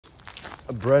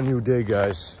A brand new day,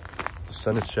 guys. The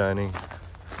sun is shining,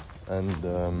 and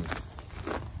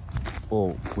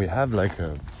well, we have like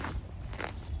a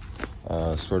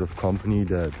sort of company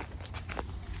that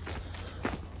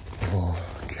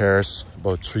cares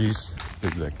about trees,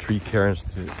 with like tree care and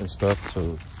stuff.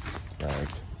 So like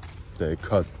they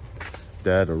cut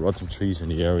dead or rotten trees in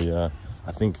the area.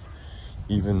 I think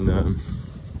even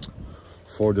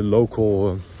for the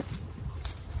local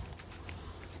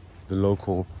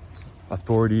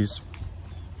authorities,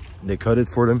 they cut it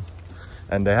for them,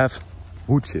 and they have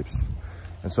wood chips.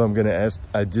 And so I'm gonna ask,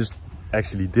 I just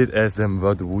actually did ask them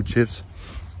about the wood chips,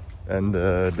 and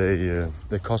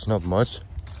they cost not much,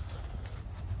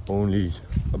 only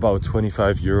about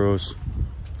 25 euros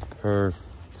per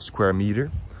square meter.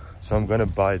 So I'm gonna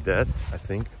buy that, I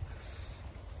think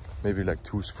maybe like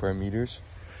 2 square meters,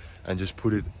 and just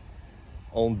put it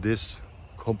on this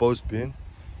compost bin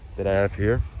that I have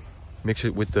here, mix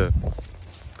it with the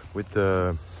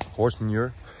horse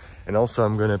manure, and also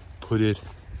I'm gonna put it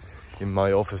in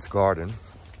my office garden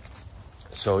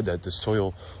so that the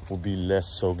soil will be less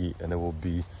soggy and there will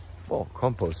be, well,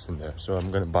 compost in there. So I'm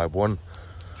gonna buy one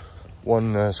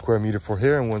square meter for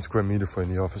here and 1 square meter for in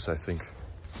the office, I think.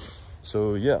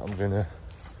 So yeah, I'm gonna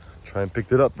try and pick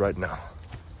that up right now.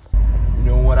 You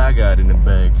know what I got in the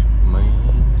bag, man?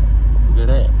 Look at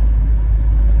that.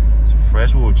 Some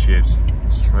fresh wood chips,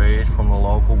 straight from the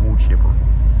local wood chipper,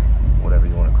 whatever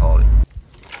you want to call it.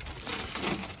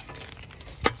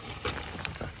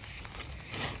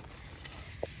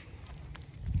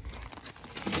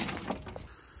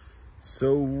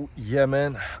 So yeah,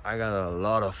 man, I got a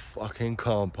lot of fucking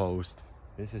compost.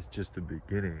 This is just the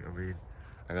beginning. I mean,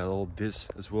 I got all this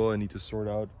as well I need to sort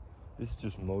out. This is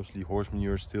just mostly horse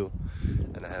manure still,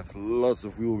 and I have lots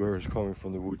of wheelbarrows coming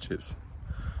from the wood chips.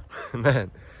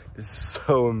 Man, this is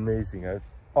so amazing. I have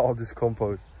all this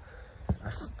compost. I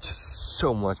have just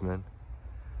so much, man.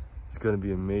 It's gonna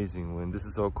be amazing when this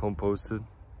is all composted.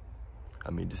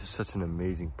 I mean, this is such an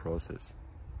amazing process.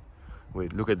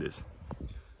 Wait, look at this.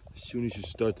 As soon as you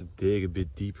start to dig a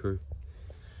bit deeper,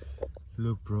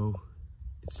 look, bro,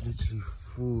 it's literally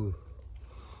full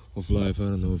of life. I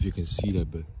don't know if you can see that,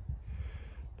 but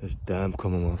there's damp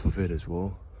coming off of it as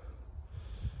well.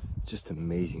 It's just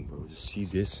amazing, bro. Just see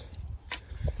this.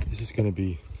 This is gonna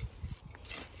be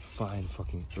fine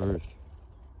fucking earth.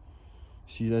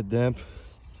 See that damp?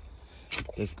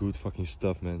 That's good fucking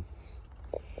stuff, man.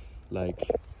 Like,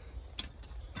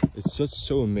 it's just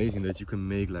so amazing that you can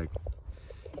make like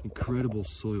incredible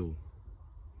soil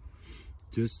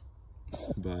just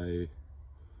by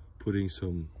putting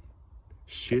some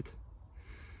shit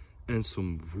and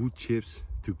some wood chips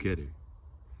together.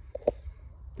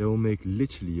 They will make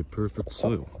literally a perfect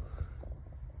soil.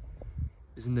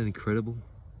 Isn't that incredible?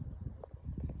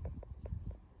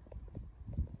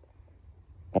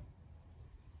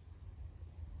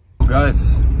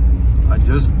 Guys, I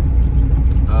just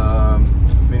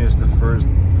finished the first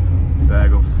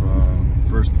bag of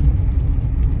first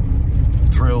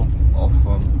drill of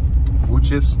wood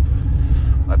chips.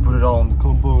 I put it all on the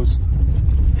compost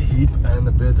heap and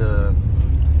a bit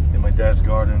in my dad's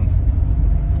garden,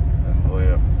 and oh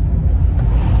yeah.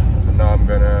 And now I'm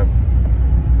gonna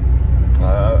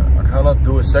I cannot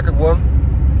do a second one,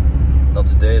 not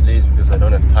today at least, because I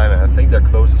don't have time, and I think they're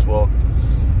closed as well.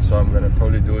 So I'm gonna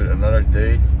probably do it another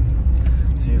day,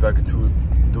 see if I could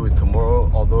do it tomorrow.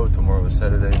 Although tomorrow is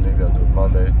Saturday, maybe I'll do it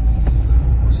Monday.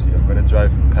 We'll see. I'm gonna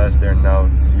drive past there now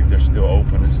to see if they're still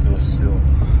open. There's still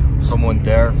someone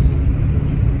there,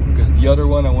 because the other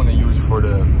one I want to use for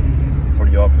the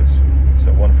office.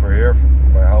 So one for here, for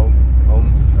my home,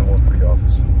 and one for the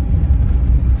office.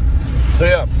 So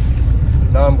yeah,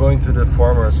 now I'm going to the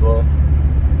farmer as well.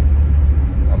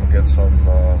 I'm gonna get some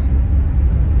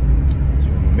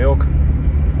milk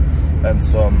and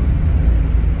some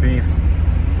beef.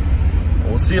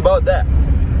 We'll see about that.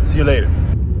 See you later.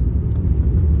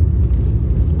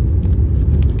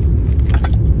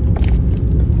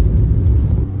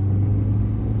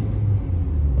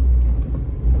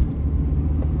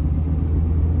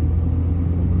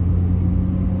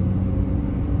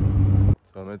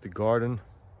 So I'm at the garden,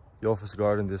 the office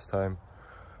garden this time,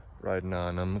 right now,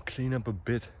 and I'm gonna clean up a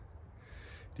bit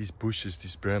these bushes,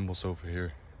 these brambles over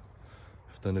here.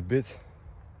 I've done a bit.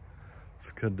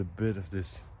 I've cut a bit of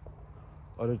this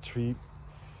other tree,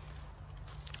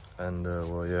 and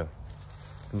well, yeah,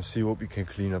 I'm gonna see what we can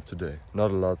clean up today.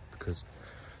 Not a lot, because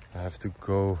I have to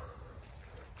go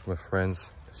to my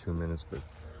friends in a few minutes, but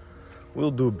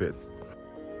we'll do a bit.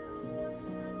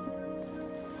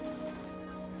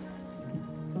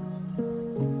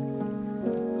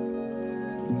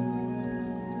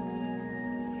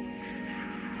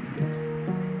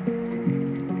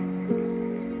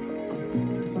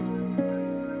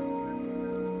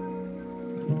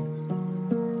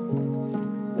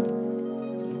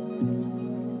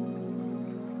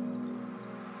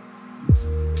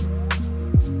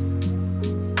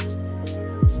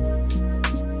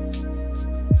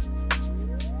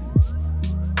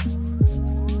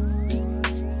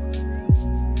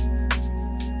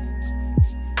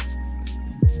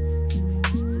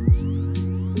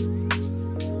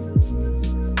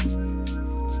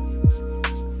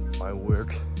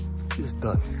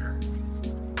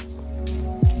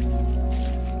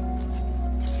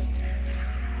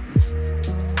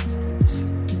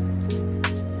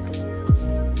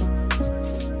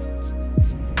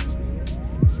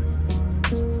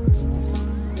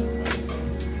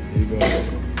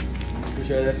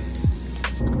 bed.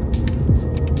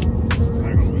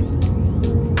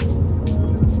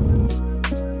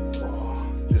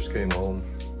 Just came home.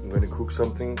 I'm gonna cook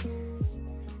something.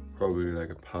 Probably like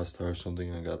a pasta or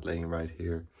something I got laying right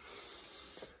here.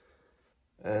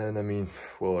 And I mean,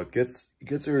 well, it gets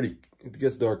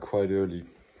dark quite early.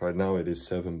 Right now it is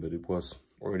 7, but it was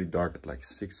already dark at like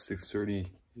 6:30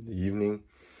 in the evening.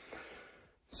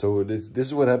 So this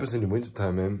is what happens in the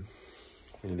wintertime, man.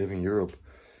 When you live in Europe,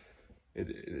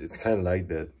 it's kind of like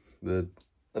that. But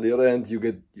on the other hand,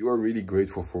 you are really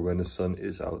grateful for when the sun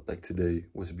is out. Like today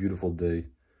was a beautiful day,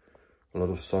 a lot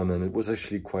of sun, and it was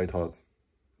actually quite hot.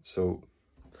 So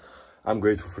I'm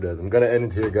grateful for that. I'm gonna end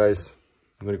it here, guys.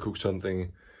 I'm gonna cook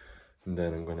something, and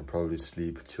then I'm gonna probably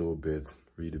sleep, chill a bit,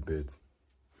 read a bit.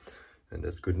 And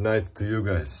that's good night to you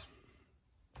guys.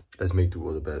 Let's make the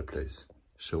world a better place,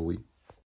 shall we?